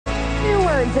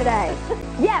word today.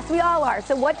 Yes, we all are.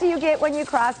 So what do you get when you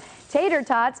cross tater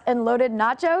tots and loaded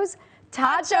nachos?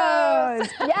 Tot-chos.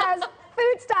 Yes,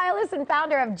 food stylist and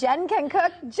founder of Jen Can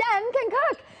Cook. Jen Can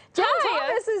Cook. Jen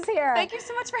Thomas is here. Thank you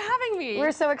so much for having me.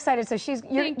 We're so excited. So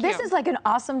this is like an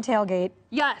awesome tailgate.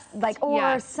 Yes.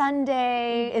 Or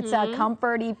Sunday. It's a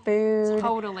comforty food.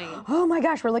 Totally. Oh my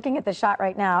gosh, we're looking at the shot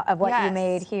right now of what you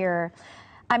made here.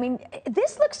 I mean,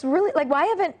 this looks really, like, why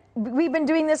haven't we been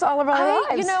doing this all of our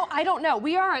lives? You know, I don't know.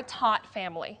 We are a tot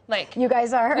family. Like, you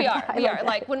guys are? We are. We are.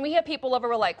 Like, when we have people over,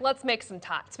 we're like, let's make some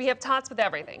tots. We have tots with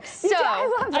everything. So,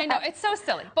 I love that. I know, it's so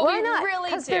silly. But why we not? really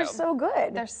do. Because they're so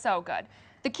good. They're so good.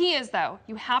 The key is, though,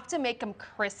 you have to make them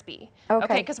crispy.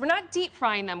 Okay. Because we're not deep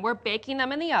frying them. We're baking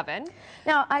them in the oven.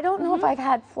 Now, I don't know if I've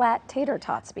had flat tater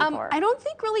tots before. I don't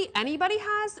think really anybody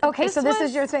has. Okay, so this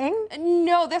is your thing?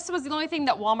 No, this was the only thing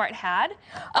that Walmart had.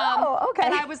 Okay.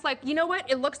 And I was like, you know what?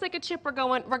 It looks like a chip. We're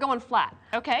going flat.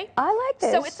 Okay. I like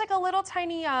this. So it's like a little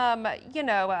tiny,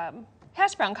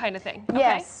 hash brown kind of thing. Okay?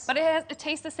 Yes. But it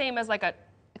tastes the same as like a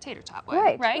tater tot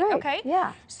would. Right. Okay.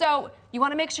 Yeah. So you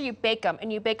want to make sure you bake them,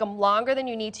 and you bake them longer than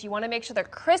you need to. You want to make sure they're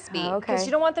crispy because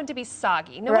you don't want them to be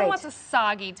soggy. No one wants a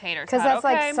soggy tater tot. Because that's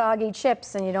like soggy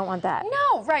chips, and you don't want that.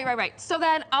 No. Right. So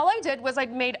then all I did was I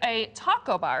made a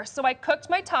taco bar. So I cooked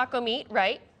my taco meat,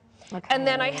 right? Okay. And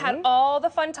then I had all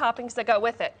the fun toppings that go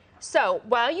with it. So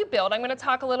while you build, I'm going to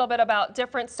talk a little bit about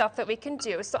different stuff that we can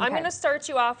do. So I'm going to start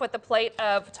you off with a plate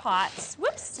of tots.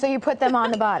 Whoops. So you put them on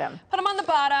the bottom. Put them on the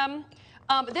bottom.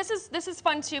 This is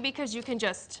fun too because you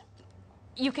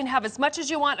can have as much as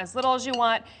you want, as little as you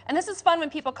want, and this is fun when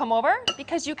people come over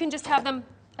because you can just have them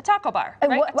a taco bar,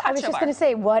 right? I was just going to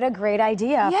say, what a great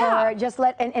idea for just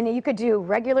and you could do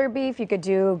regular beef, you could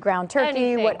do ground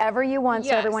turkey, whatever you want,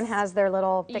 so everyone has their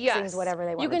little fixings, whatever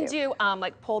they want to do. You can do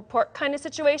like pulled pork kind of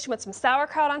situation with some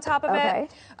sauerkraut on top of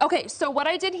it. Okay, so what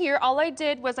I did here, all I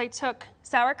did was I took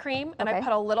sour cream and I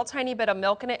put a little tiny bit of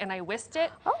milk in it and I whisked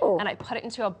it and I put it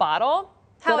into a bottle.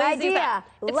 How easy is that?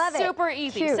 Love it. It's super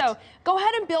easy. Cute. So go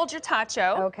ahead and build your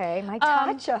tacho. Okay, my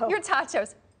tacho. Your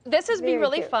tachos. This would be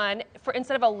really fun for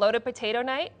instead of a loaded potato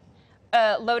night,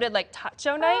 loaded like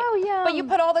tacho night. Oh, yeah. But you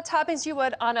put all the toppings you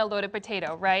would on a loaded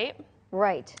potato, right?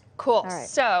 Right. Cool.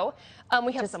 So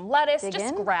we have some lettuce.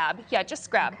 Just grab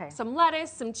some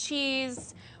lettuce, some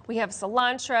cheese. We have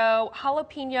cilantro,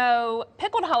 jalapeno,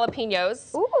 pickled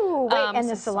jalapenos. Ooh, wait, and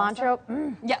the cilantro.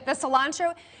 Yeah, the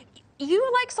cilantro.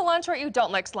 You like cilantro or you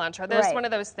don't like cilantro. There's one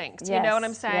of those things. You know what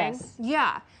I'm saying? Yes.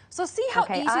 Yeah. So see how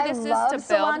easy this is to build.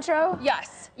 Cilantro.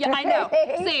 Yes. Yeah, I know.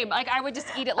 Same. Like I would just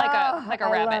eat it like a rabbit.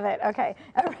 I love it. Okay.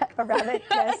 A rabbit.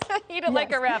 Yes. Eat it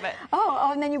like a rabbit.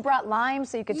 Oh, and then you brought lime,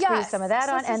 so you could squeeze some of that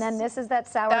on, and then this is that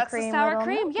sour cream. That's the sour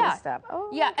cream. Yeah. Stuff. Oh,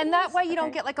 yeah, and that way you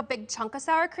don't get like a big chunk of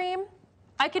sour cream.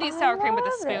 I could eat sour cream with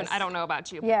a spoon. I don't know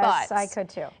about you. Yes, but I could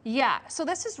too. Yeah, so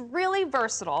this is really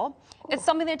versatile. It's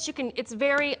something that you can, it's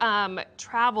very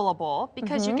travelable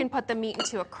because you can put the meat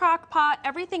into a crock pot.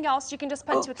 Everything else you can just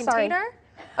put into a container.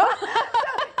 So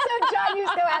John, you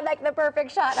still had like the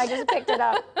perfect shot. I just picked it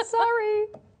up. Sorry.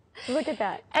 Look at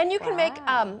that. And you can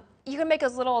make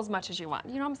as little as much as you want.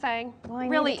 You know what I'm saying? Well, I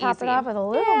really need to top it off with a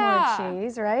little more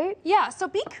cheese, right? Yeah, so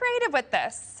be creative with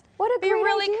this. What a great Be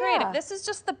really idea. creative. This is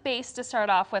just the base to start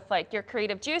off with, like your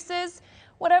creative juices,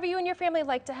 whatever you and your family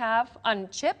like to have on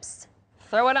chips,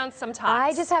 throw it on some tots.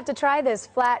 I just have to try this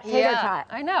flat tater tot.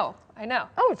 I know.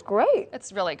 Oh, it's great.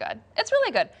 It's really good. It's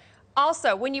really good.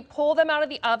 Also, when you pull them out of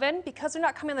the oven, because they're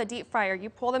not coming in the deep fryer,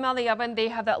 you pull them out of the oven, they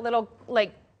have that little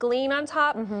like gleam on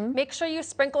top. Make sure you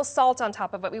sprinkle salt on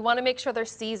top of it. We want to make sure they're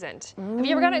seasoned. Have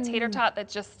you ever got a tater tot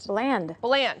that's just bland?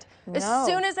 Bland. No. As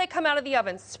soon as they come out of the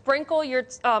oven, sprinkle your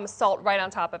salt right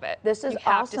on top of it. This is You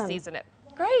have to season it.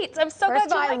 Great. I'm so glad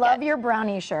you like it. I love your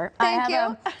brownie shirt. Thank you.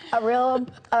 I have a real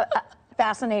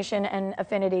fascination and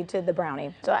affinity to the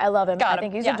brownie. So I love him. I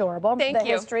think he's adorable. Thank you. The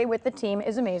history with the team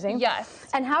is amazing. Yes.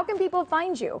 And how can people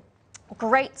find you?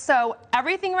 Great. So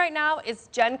everything right now is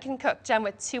Jen Can Cook, Jen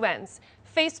with 2 N's.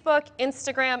 Facebook,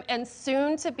 Instagram, and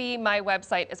soon to be my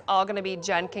website is all going to be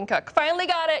Jen Can Cook. Finally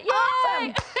got it. Yay!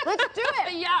 Awesome. Let's do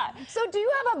it. Yeah. So do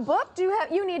you have a book?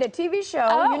 You need a TV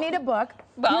show. You need a book.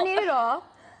 You need it all.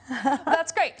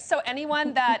 That's great. So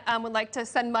anyone that would like to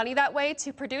send money that way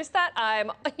to produce that,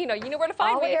 you know where to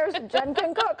find me. There's Jen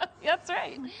Can Cook. That's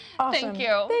right. Awesome. Thank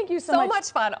you. Thank you so much. So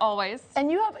much fun always. And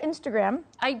you have Instagram.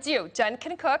 I do. Jen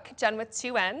Can Cook, Jen with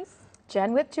 2 N's.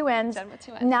 Jen with 2 N's. Jen with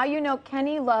 2 N's. Now you know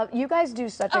Kenny you guys do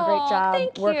such a great job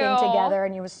working together,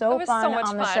 and you were so fun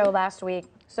on the show last week.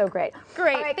 So great.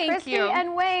 Great, All right, thank Christy you.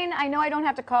 and Wayne, I know I don't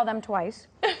have to call them twice.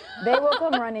 They will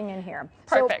come running in here.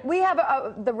 Perfect. So we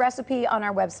have the recipe on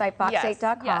our website,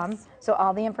 fox8.com. Yes. So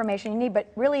all the information you need,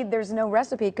 but really there's no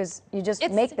recipe because you just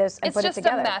make this and put it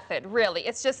together. It's just a method, really.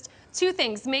 It's just two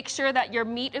things. Make sure that your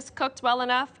meat is cooked well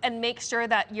enough and make sure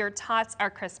that your tots are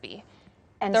crispy.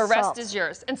 And the rest salt. is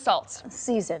yours. And salt.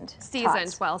 Seasoned. Seasoned,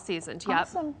 tots. well seasoned, yep.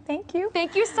 Awesome, thank you.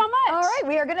 Thank you so much. All right,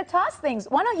 we are gonna toss things.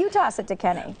 Why don't you toss it to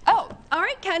Kenny? Oh, all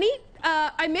right, Kenny.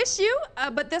 I miss you,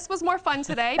 but this was more fun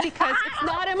today because it's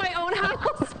not in my own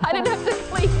house. I didn't have to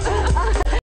sleep.